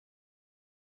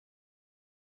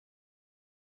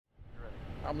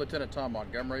I'm Lieutenant Tom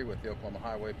Montgomery with the Oklahoma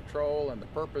Highway Patrol, and the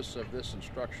purpose of this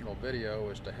instructional video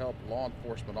is to help law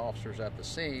enforcement officers at the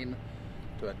scene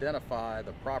to identify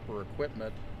the proper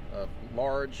equipment of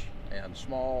large and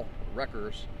small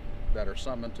wreckers that are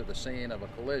summoned to the scene of a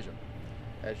collision.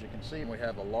 As you can see, we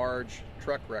have a large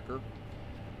truck wrecker,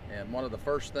 and one of the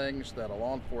first things that a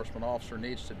law enforcement officer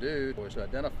needs to do is to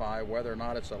identify whether or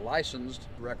not it's a licensed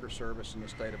wrecker service in the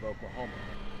state of Oklahoma.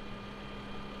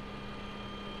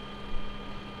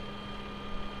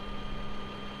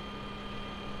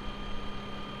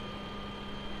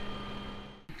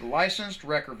 Licensed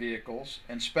wrecker vehicles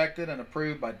inspected and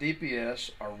approved by DPS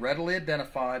are readily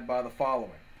identified by the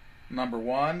following. Number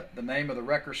one, the name of the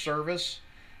wrecker service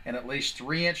in at least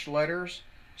 3-inch letters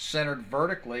centered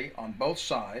vertically on both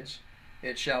sides.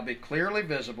 It shall be clearly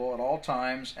visible at all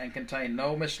times and contain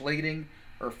no misleading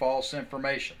or false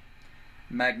information.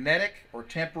 Magnetic or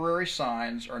temporary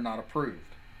signs are not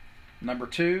approved. Number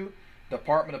two,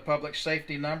 Department of Public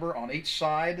Safety number on each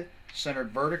side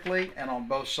centered vertically and on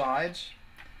both sides.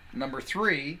 Number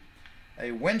three,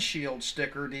 a windshield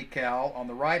sticker decal on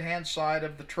the right-hand side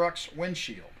of the truck's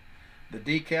windshield. The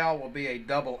decal will be a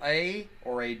AA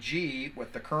or a G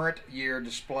with the current year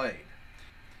displayed.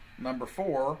 Number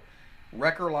four,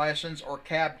 wrecker license or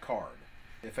cab card.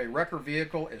 If a wrecker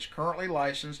vehicle is currently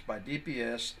licensed by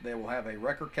DPS, they will have a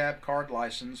wrecker cab card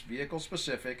license, vehicle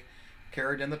specific,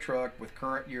 carried in the truck with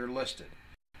current year listed.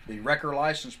 The wrecker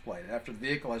license plate. After the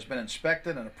vehicle has been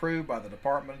inspected and approved by the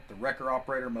department, the wrecker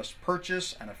operator must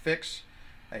purchase and affix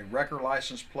a wrecker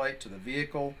license plate to the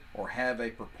vehicle or have a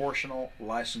proportional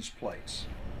license plates.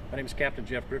 My name is Captain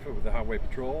Jeff Griffith with the Highway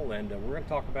Patrol, and we're going to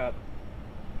talk about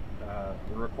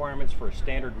the requirements for a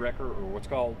standard wrecker, or what's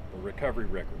called a recovery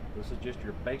wrecker. This is just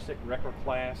your basic wrecker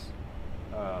class.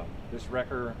 This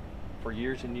wrecker for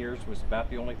years and years was about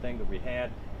the only thing that we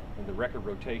had in the wrecker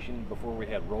rotation before we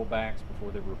had rollbacks, before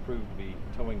they were approved to be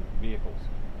towing vehicles.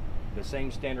 The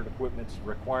same standard equipment's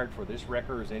required for this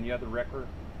wrecker as any other wrecker,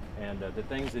 and the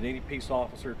things that any peace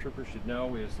officer or trooper should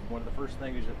know is one of the first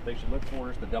things that they should look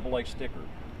for is the AA sticker.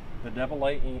 The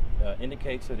AA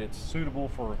indicates that it's suitable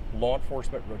for law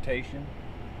enforcement rotation.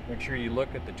 Make sure you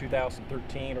look at the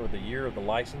 2013 or the year of the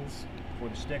license for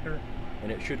the sticker,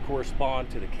 and it should correspond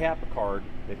to the cab card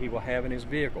that he will have in his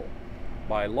vehicle.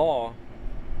 By law,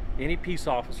 any peace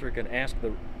officer can ask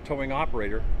the towing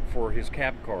operator for his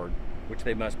cab card, which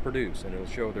they must produce, and it'll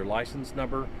show their license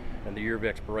number and the year of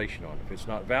expiration on it. If it's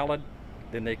not valid,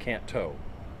 then they can't tow.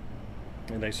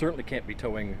 And they certainly can't be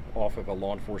towing off of a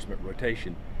law enforcement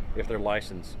rotation if their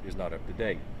license is not up to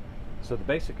date. So the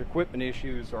basic equipment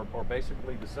issues are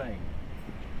basically the same.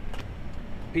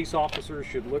 Peace officers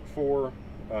should look for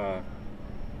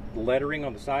lettering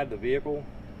on the side of the vehicle.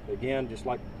 Again, just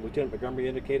like Lieutenant Montgomery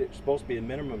indicated, it's supposed to be a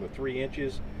minimum of 3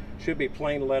 inches. Should be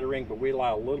plain lettering, but we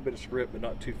allow a little bit of script, but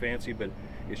not too fancy, but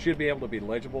it should be able to be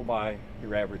legible by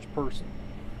your average person.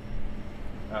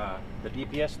 The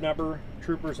DPS number,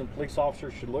 troopers and police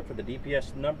officers should look for the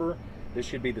DPS number. This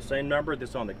should be the same number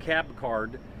that's on the cab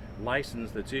card license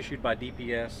that's issued by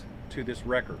DPS to this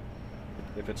wrecker.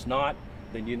 If it's not,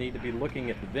 then you need to be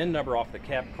looking at the VIN number off the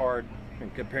cab card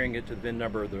and comparing it to the VIN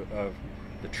number of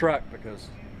the truck, because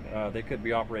they could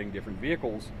be operating different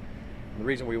vehicles. And the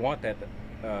reason we want that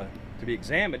to be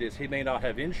examined is he may not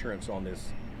have insurance on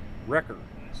this wrecker,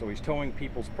 so he's towing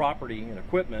people's property and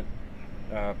equipment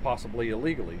possibly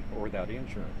illegally or without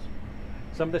insurance.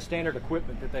 Some of the standard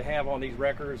equipment that they have on these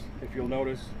wreckers, if you'll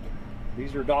notice,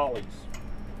 these are dollies.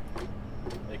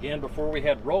 Again, before we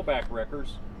had rollback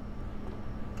wreckers,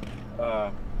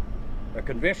 a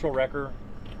conventional wrecker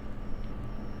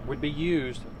would be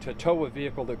used to tow a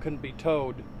vehicle that couldn't be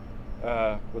towed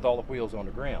with all the wheels on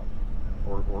the ground,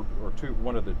 or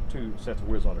one of the two sets of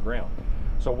wheels on the ground.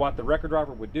 So what the wrecker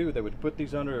driver would do, they would put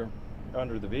these under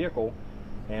the vehicle,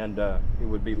 and it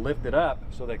would be lifted up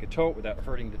so they could tow it without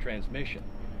hurting the transmission.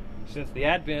 Since the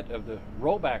advent of the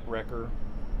rollback wrecker,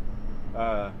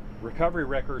 recovery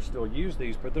wreckers still use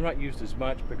these, but they're not used as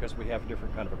much because we have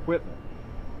different kind of equipment.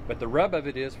 But the rub of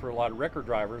it is, for a lot of wrecker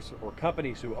drivers or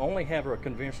companies who only have a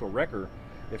conventional wrecker,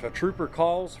 if a trooper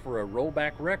calls for a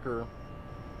rollback wrecker,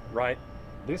 right,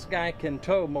 this guy can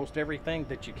tow most everything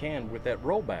that you can with that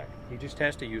rollback. He just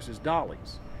has to use his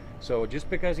dollies. So just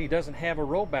because he doesn't have a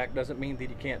rollback doesn't mean that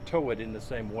he can't tow it in the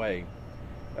same way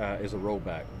as a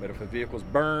rollback. But if a vehicle's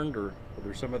burned or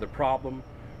there's some other problem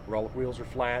where all the wheels are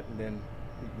flat, and then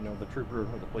the trooper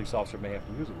or the police officer may have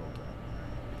to use a rollback.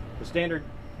 The standard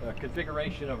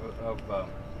configuration of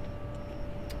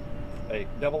a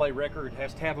AA wrecker, it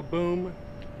has to have a boom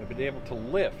and be able to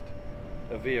lift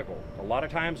a vehicle. A lot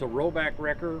of times a rollback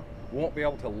wrecker won't be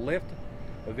able to lift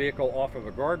a vehicle off of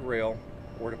a guardrail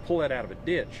or to pull it out of a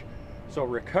ditch. So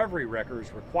recovery wrecker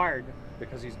is required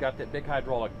because he's got that big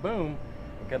hydraulic boom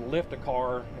and can lift a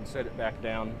car and set it back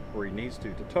down where he needs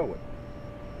to tow it.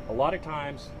 A lot of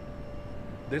times,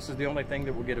 this is the only thing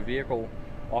that will get a vehicle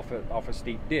off a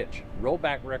steep ditch.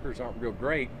 Rollback wreckers aren't real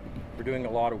great for doing a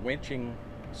lot of winching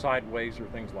sideways or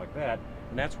things like that,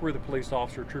 and that's where the police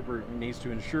officer trooper needs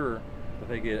to ensure that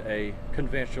they get a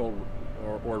conventional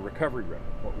or recovery wrecker,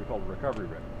 what we call a recovery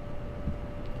wrecker.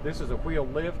 This is a wheel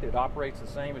lift. It operates the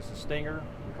same as the Stinger.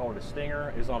 We call it a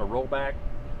Stinger. It's on a rollback.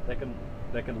 They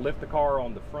can lift the car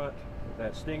on the front of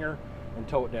that Stinger and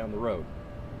tow it down the road.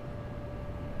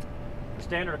 The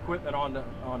standard equipment on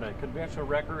a conventional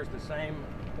wrecker is the same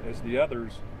as the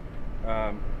others. We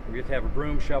have to have a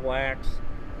broom, shovel, axe,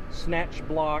 snatch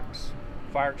blocks,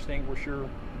 fire extinguisher,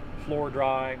 floor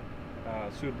dry,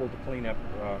 suitable to clean up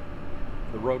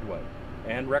the roadway.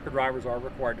 And wrecker drivers are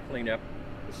required to clean up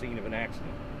the scene of an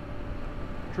accident.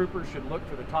 Troopers should look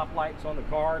for the top lights on the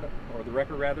car, or the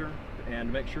wrecker rather,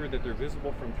 and make sure that they're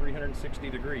visible from 360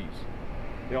 degrees.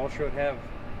 They all should have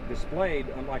displayed,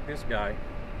 unlike this guy,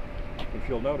 if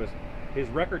you'll notice, his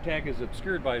wrecker tag is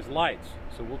obscured by his lights,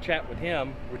 so we'll chat with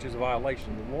him, which is a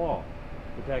violation of the law.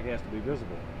 The tag has to be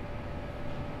visible.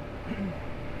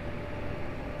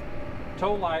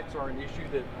 Tow lights are an issue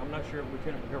that I'm not sure if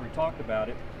Lieutenant McGovern talked about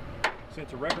it.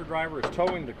 Since a wrecker driver is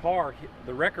towing the car,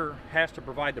 the wrecker has to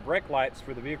provide the brake lights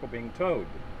for the vehicle being towed.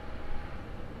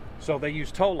 So they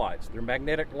use tow lights. They're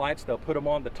magnetic lights. They'll put them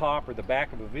on the top or the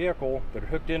back of a vehicle that are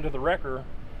hooked into the wrecker,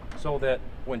 so that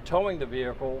when towing the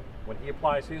vehicle, when he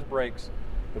applies his brakes,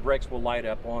 the brakes will light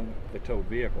up on the towed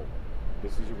vehicle.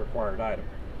 This is a required item.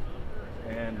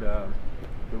 And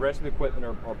the rest of the equipment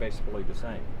are basically the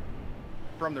same.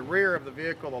 From the rear of the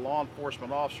vehicle, the law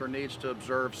enforcement officer needs to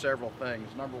observe several things.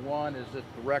 Number one is that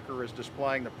the wrecker is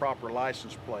displaying the proper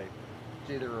license plate.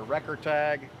 It's either a wrecker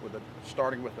tag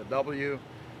starting with a W,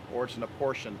 or it's an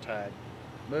apportion tag.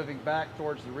 Moving back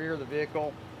towards the rear of the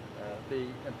vehicle, the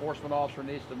enforcement officer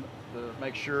needs to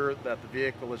make sure that the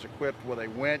vehicle is equipped with a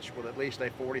winch with at least a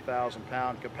 40,000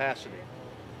 pound capacity.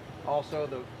 Also,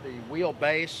 the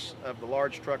wheelbase of the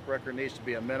large truck wrecker needs to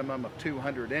be a minimum of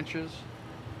 200 inches.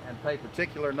 And pay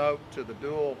particular note to the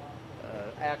dual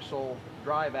axle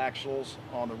drive axles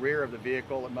on the rear of the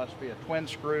vehicle. It must be a twin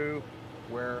screw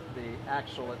where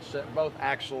both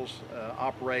axles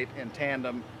operate in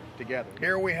tandem together.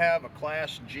 Here we have a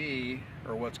Class G,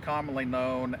 or what's commonly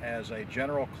known as a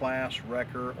general class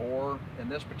wrecker, or in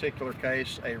this particular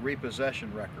case, a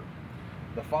repossession wrecker.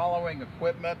 The following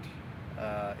equipment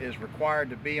is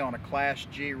required to be on a Class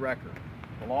G wrecker.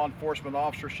 The law enforcement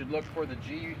officer should look for the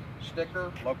G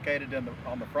sticker located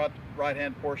on the front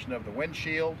right-hand portion of the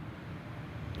windshield.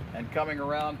 And coming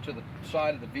around to the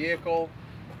side of the vehicle,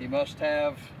 he must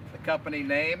have the company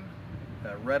name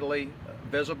readily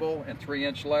visible in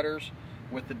 3-inch letters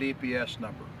with the DPS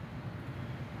number.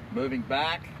 Moving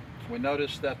back, we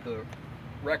notice that the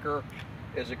wrecker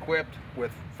is equipped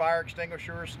with fire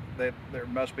extinguishers. There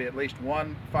must be at least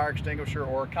one fire extinguisher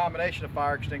or a combination of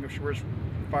fire extinguishers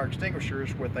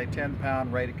with a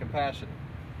 10-pound rated capacity.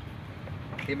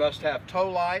 He must have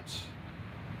tow lights.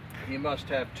 He must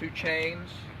have 2 chains.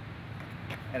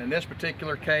 And in this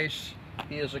particular case,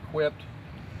 he is equipped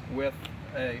with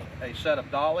a set of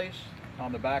dollies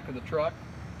on the back of the truck.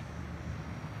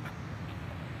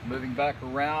 Moving back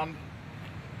around,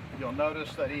 you'll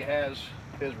notice that he has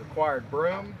his required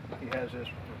broom. He has his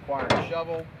required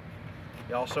shovel.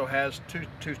 He also has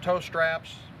two tow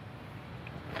straps.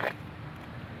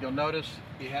 You'll notice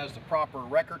he has the proper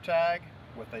wrecker tag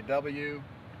with a W,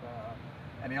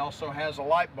 and he also has a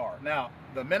light bar. Now,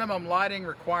 the minimum lighting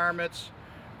requirements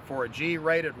for a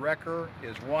G-rated wrecker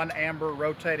is 1 amber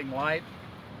rotating light,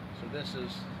 so this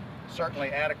is certainly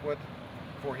adequate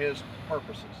for his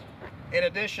purposes. In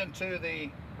addition to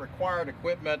the required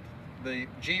equipment, the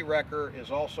G-wrecker is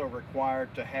also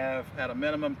required to have, at a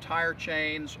minimum, tire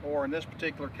chains, or in this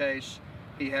particular case,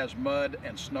 he has mud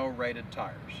and snow rated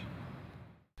tires.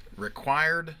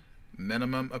 Required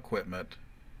minimum equipment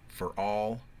for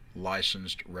all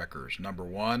licensed wreckers. Number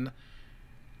 1,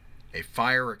 a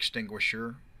fire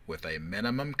extinguisher with a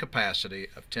minimum capacity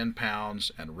of 10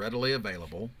 pounds and readily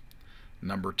available.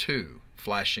 Number 2,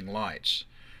 flashing lights.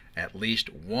 At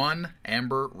least 1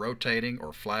 amber rotating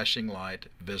or flashing light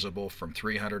visible from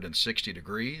 360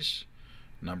 degrees.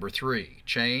 Number 3,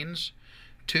 chains.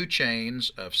 2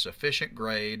 chains of sufficient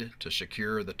grade to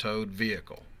secure the towed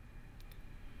vehicle.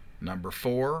 Number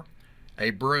 4, a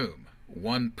broom.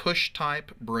 1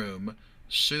 push-type broom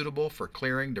suitable for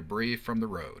clearing debris from the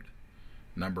road.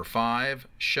 Number 5,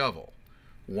 shovel.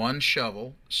 1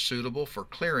 shovel suitable for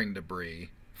clearing debris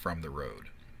from the road.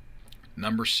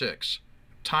 Number 6,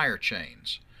 tire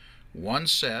chains. 1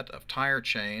 set of tire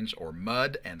chains or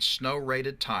mud and snow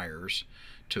rated tires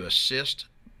to assist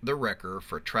the wrecker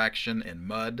for traction in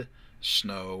mud,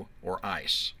 snow, or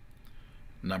ice.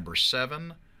 Number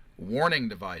 7, warning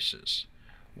devices.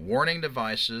 Warning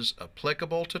devices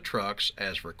applicable to trucks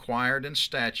as required in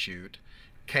statute,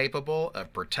 capable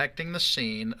of protecting the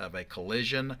scene of a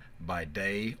collision by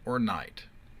day or night.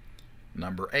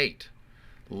 Number 8,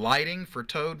 lighting for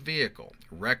towed vehicle.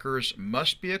 Wreckers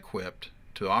must be equipped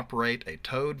to operate a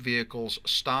towed vehicle's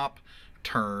stop,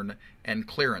 turn, and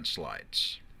clearance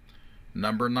lights.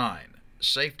 Number 9,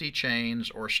 safety chains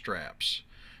or straps.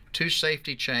 2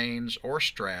 safety chains or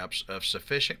straps of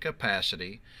sufficient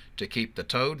capacity to keep the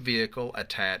towed vehicle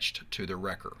attached to the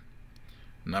wrecker.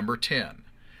 Number 10,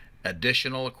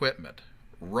 additional equipment.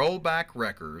 Rollback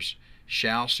wreckers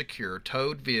shall secure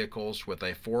towed vehicles with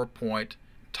a 4-point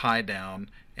tie-down,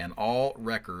 and all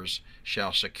wreckers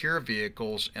shall secure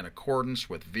vehicles in accordance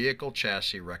with vehicle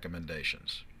chassis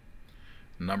recommendations.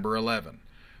 Number 11,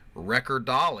 wrecker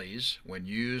dollies, when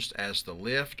used as the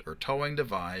lift or towing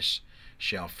device,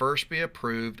 shall first be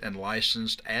approved and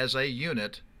licensed as a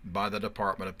unit by the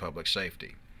Department of Public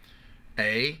Safety.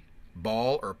 A,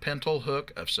 ball or pintle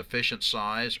hook of sufficient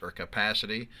size or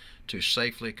capacity to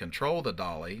safely control the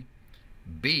dolly.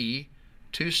 B,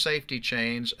 2 safety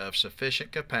chains of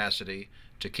sufficient capacity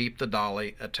to keep the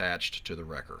dolly attached to the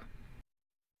wrecker.